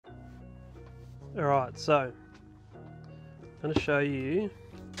Alright, so I'm going to show you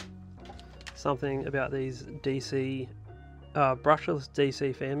something about these DC, brushless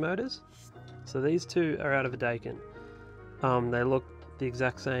DC fan motors. So these two are out of a Dakin. They look the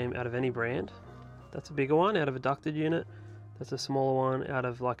exact same out of any brand. That's a bigger one out of a ducted unit. That's a smaller one out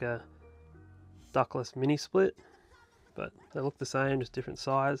of like a ductless mini split. But they look the same, just different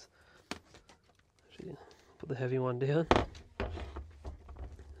size. Actually, put the heavy one down.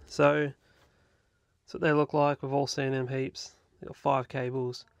 So that's what they look like. We've all seen them heaps. They've got 5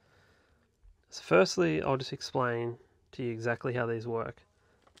 cables. So firstly, I'll just explain to you exactly how these work.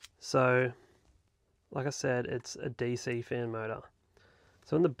 So, like I said, it's a DC fan motor.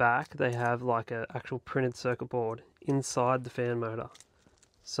 So in the back, they have like an actual printed circuit board inside the fan motor.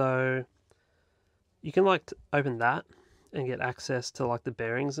 So you can like open that and get access to like the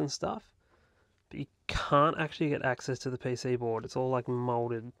bearings and stuff, but you can't actually get access to the PC board. It's all like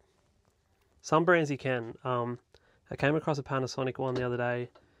molded. Some brands you can. I came across a Panasonic one the other day,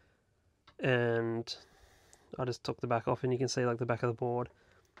 and I just took the back off, and you can see like the back of the board.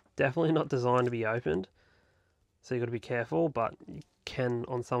 Definitely not designed to be opened, so you've got to be careful, but you can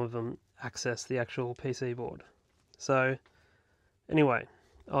on some of them access the actual PC board. So anyway,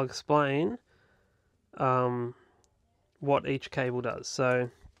 I'll explain what each cable does. So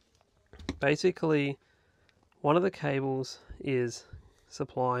basically, one of the cables is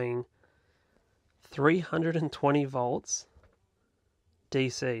supplying 320 volts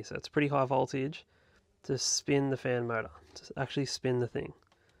DC, so it's pretty high voltage to spin the fan motor, to actually spin the thing.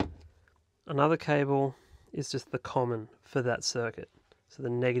 Another cable is just the common for that circuit, so the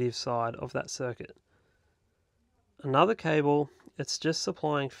negative side of that circuit. Another cable, it's just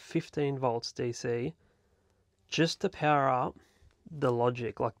supplying 15 volts DC just to power up the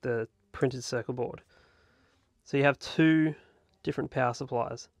logic, like the printed circuit board. So you have 2 different power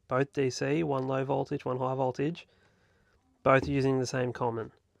supplies, both DC, one low voltage, one high voltage, both using the same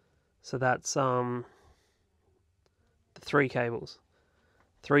common. So that's the 3 cables.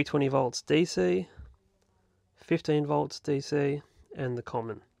 320 volts DC, 15 volts DC, and the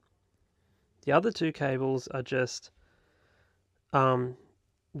common. The other 2 cables are just,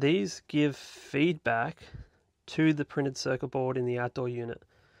 these give feedback to the printed circuit board in the outdoor unit.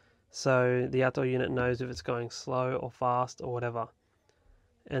 So the outdoor unit knows if it's going slow or fast or whatever.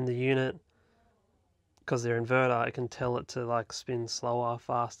 And the unit, because they're inverter, it can tell it to like spin slower,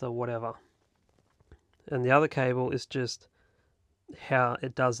 faster, whatever. And the other cable is just how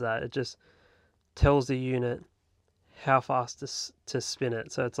it does that. It just tells the unit how fast to spin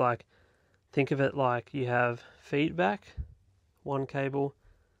it. So it's like, think of it like you have feedback, one cable,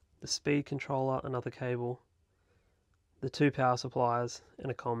 the speed controller, another cable, the 2 power supplies,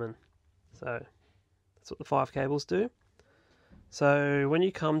 and a common. So that's what the 5 cables do. So when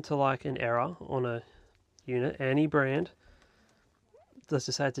you come to like an error on a unit, any brand, let's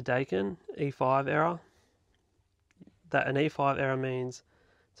just say it's a Dakin E5 error, that an E5 error means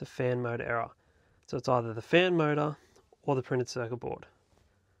it's a fan motor error. So it's either the fan motor or the printed circuit board.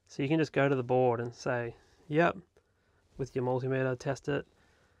 So you can just go to the board and say, yep, with your multimeter, test it.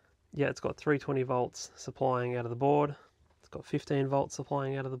 Yeah, it's got 320 volts supplying out of the board. It's got 15 volts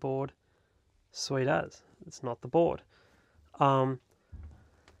supplying out of the board. Sweet as. It's not the board. But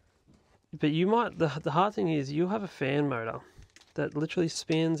you might, the hard thing is you have a fan motor that literally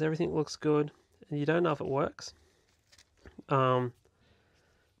spins, everything looks good, and you don't know if it works. So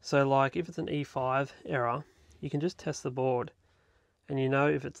like if it's an E5 error, you can just test the board and you know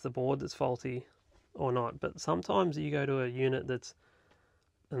if it's the board that's faulty or not. But sometimes you go to a unit that's,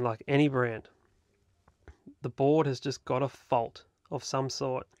 and like any brand, the board has just got a fault of some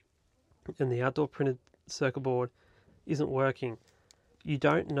sort and the outdoor printed circuit board isn't working. You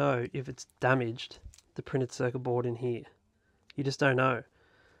don't know if it's damaged the printed circuit board in here. You just don't know.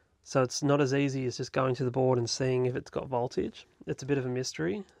 So it's not as easy as just going to the board and seeing if it's got voltage. It's a bit of a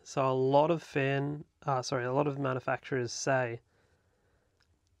mystery. So a lot of manufacturers say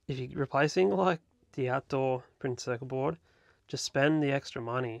if you're replacing like the outdoor printed circuit board, just spend the extra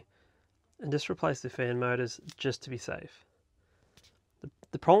money and just replace the fan motors just to be safe.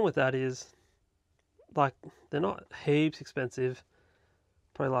 The problem with that is, like, they're not heaps expensive,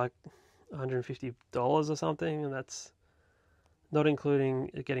 probably like $150 or something, and that's not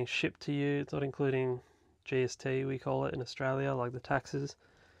including it getting shipped to you. It's not including GST, we call it in Australia, like the taxes.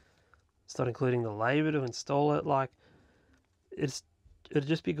 It's not including the labour to install it. Like, it'd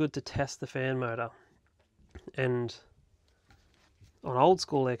just be good to test the fan motor. And on old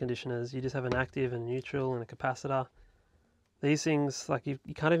school air conditioners, you just have an active and neutral and a capacitor. These things, like you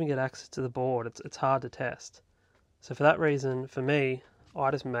can't even get access to the board. It's hard to test. So for that reason, for me,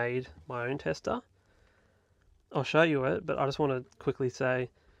 I just made my own tester. I'll show you it, but I just want to quickly say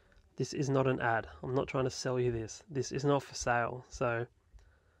this is not an ad. I'm not trying to sell you this. This is not for sale. So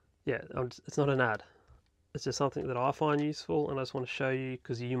yeah, it's not an ad. It's just something that I find useful, and I just want to show you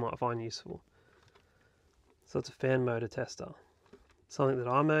because you might find useful. So it's a fan motor tester. Something that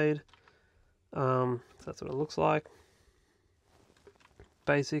I made. So that's what it looks like.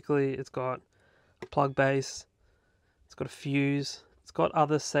 Basically, it's got a plug base. It's got a fuse. It's got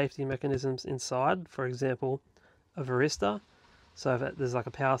other safety mechanisms inside. For example, a varistor. So if there's like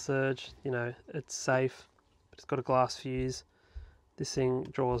a power surge, you know, it's safe. But it's got a glass fuse. This thing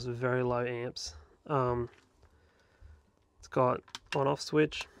draws very low amps. It's got on-off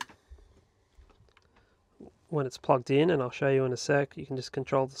switch. When it's plugged in, and I'll show you in a sec, you can just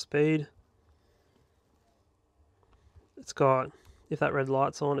control the speed. It's got, if that red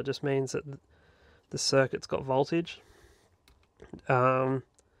light's on, it just means that the circuit's got voltage. And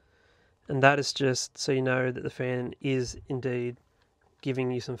that is just so you know that the fan is indeed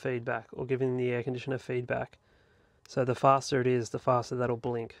giving you some feedback, or giving the air conditioner feedback. So the faster it is, the faster that'll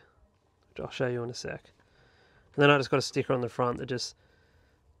blink, which I'll show you in a sec. And then I just got a sticker on the front that just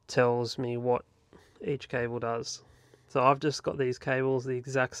tells me what each cable does. So I've just got these cables the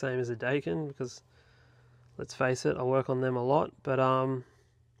exact same as a Dakin, because let's face it, I work on them a lot, but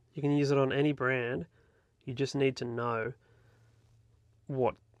you can use it on any brand. You just need to know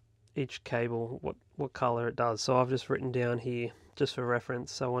what each cable, what color it does. So I've just written down here just for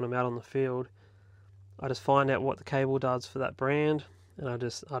reference, so when I'm out on the field I just find out what the cable does for that brand, and I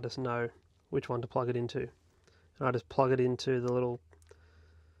just know which one to plug it into, and I just plug it into the little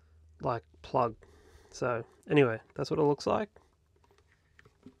like plug. So anyway, that's what it looks like.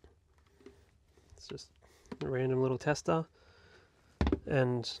 It's just a random little tester,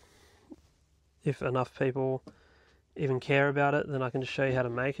 and if enough people even care about it, then I can just show you how to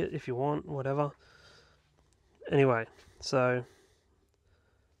make it if you want, whatever. Anyway, so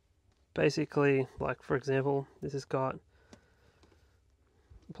basically, like for example, this has got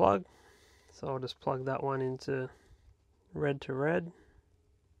a plug, so I'll just plug that one into red to red,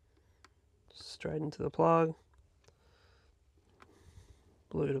 straight into the plug,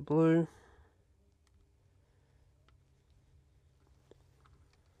 blue to blue,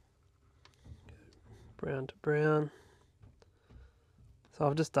 brown to brown. So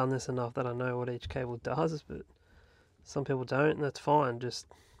I've just done this enough that I know what each cable does, but some people don't, and that's fine. Just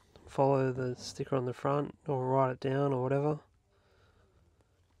follow the sticker on the front, or write it down, or whatever.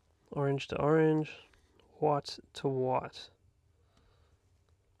 Orange to orange, white to white.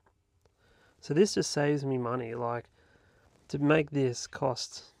 So this just saves me money. Like, to make this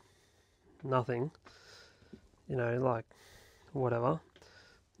cost nothing, you know, like whatever,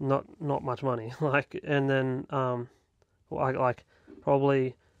 not much money. Like, and then like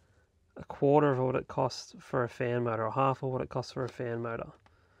probably a quarter of what it costs for a fan motor, or half of what it costs for a fan motor.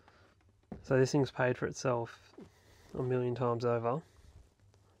 So this thing's paid for itself a million times over.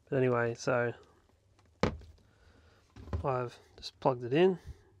 But anyway, so I've just plugged it in,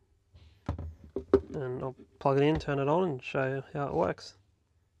 and I'll plug it in, turn it on, and show you how it works.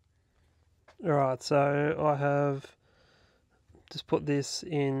 Alright, so I have just put this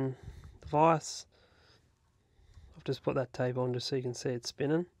in the vise. I've just put that tape on just so you can see it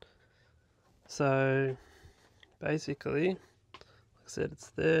spinning. So basically, like I said, it's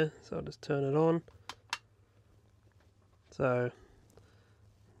there, so I'll just turn it on. So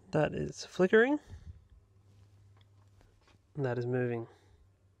that is flickering, and that is moving.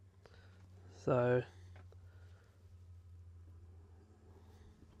 So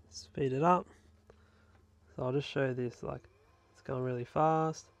speed it up. So I'll just show this, like it's going really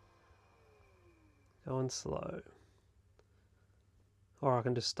fast, going slow, or I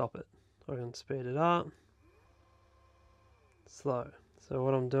can just stop it. I can speed it up, slow. So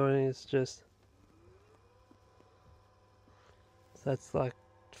what I'm doing is just, so that's like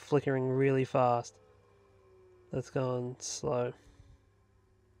flickering really fast, that's going slow,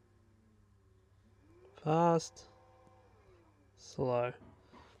 fast, slow.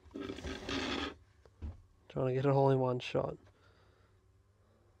 Trying to get it all in one shot.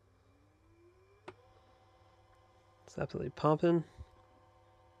 It's absolutely pumping,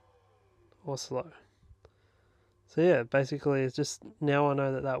 or slow. So yeah, basically it's just, now I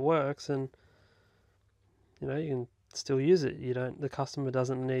know that that works, and you know, you can still use it. You don't, the customer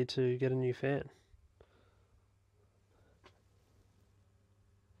doesn't need to get a new fan.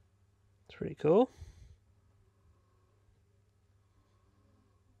 It's pretty cool.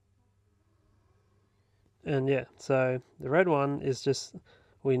 And yeah, so the red one is just,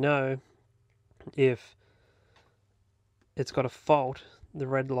 we know if it's got a fault, the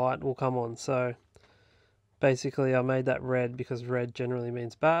red light will come on. So basically I made that red because red generally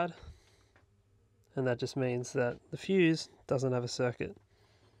means bad, and that just means that the fuse doesn't have a circuit.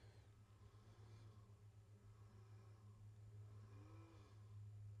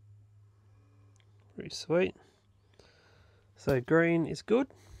 Pretty sweet. So green is good,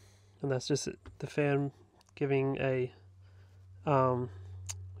 and that's just the fan giving a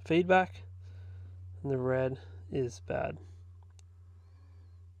feedback, and the red is bad.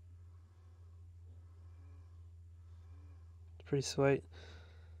 It's pretty sweet.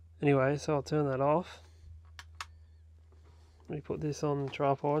 Anyway, so I'll turn that off. Let me put this on the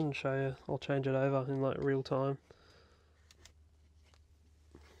tripod and show you. I'll change it over in like real time.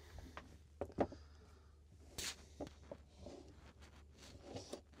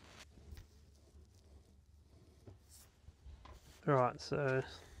 Alright, so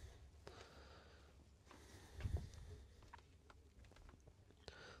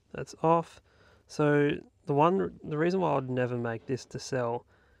that's off. So the reason why I'd never make this to sell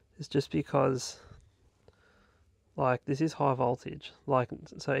is just because, like, this is high voltage. Like,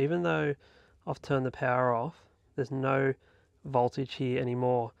 so even though I've turned the power off, there's no voltage here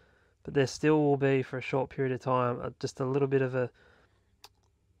anymore, but there still will be for a short period of time just a little bit of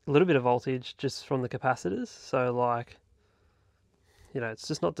voltage just from the capacitors. So like, you know, it's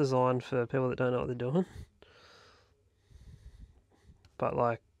just not designed for people that don't know what they're doing. But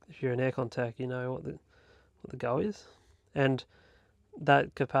like, if you're an aircon tech, you know what the go is, and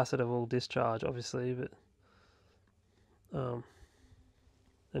that capacitor will discharge, obviously. But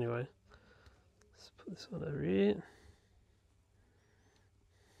anyway, let's put this one over here.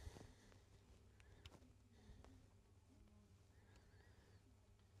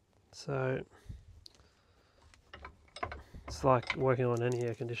 So it's like working on any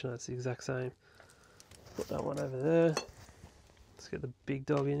air conditioner. It's the exact same. Put that one over there. Let's get the big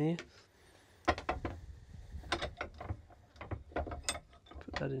dog in here.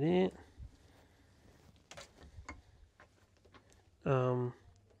 Put that in here.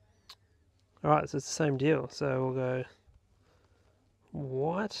 Alright, so it's the same deal. So we'll go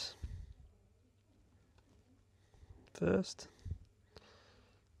white first,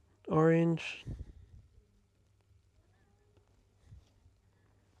 orange,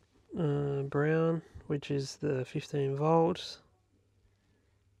 brown, which is the 15 volts,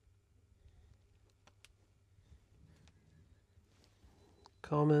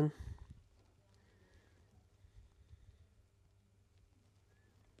 common,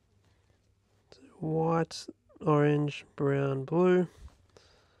 so white, orange, brown, blue,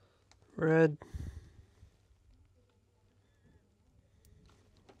 red,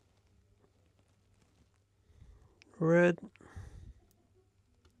 red,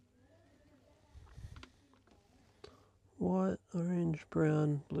 white, orange,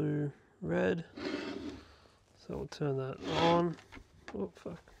 brown, blue, red. So we'll turn that on. Oh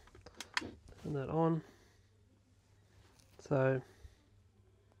fuck. Turn that on. So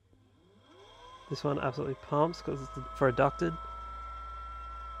this one absolutely pumps because it's for a ducted.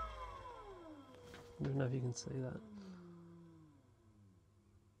 I don't know if you can see that.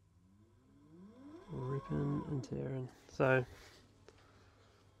 Ripping and tearing. So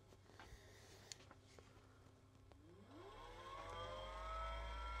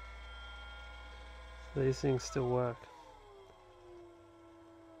these things still work.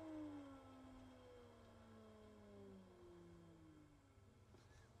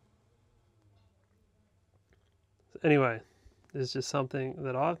 So anyway, this is just something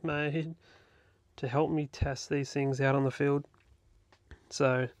that I've made to help me test these things out on the field.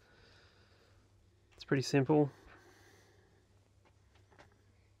 So it's pretty simple.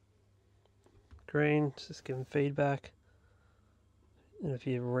 Green, just giving feedback. And if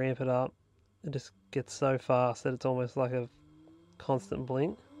you ramp it up, it just gets so fast that it's almost like a constant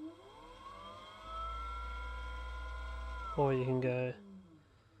blink. Or you can go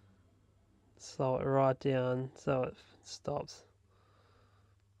slow it right down so it stops.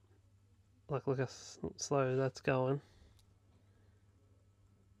 Like, look how slow that's going.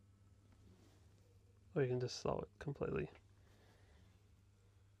 Or you can just slow it completely.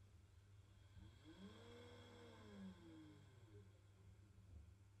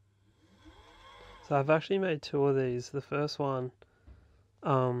 So I've actually made two of these. The first one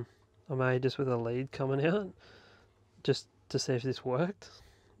I made just with a lead coming out, just to see if this worked.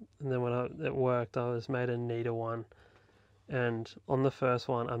 And then when it worked, I just made a neater one. And on the first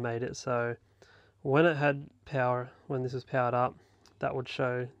one, I made it so when it had power, when this was powered up, that would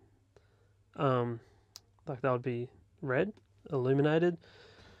show, like that would be red, illuminated.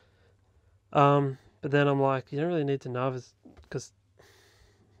 But then I'm like, you don't really need to know because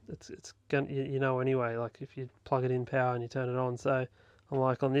it's going you know anyway. Like if you plug it in power and you turn it on. So I'm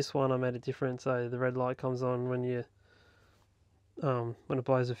like on this one I made it different. So the red light comes on when when it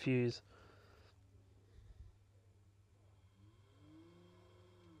blows a fuse.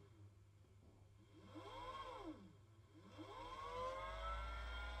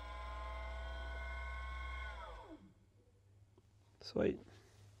 Sweet.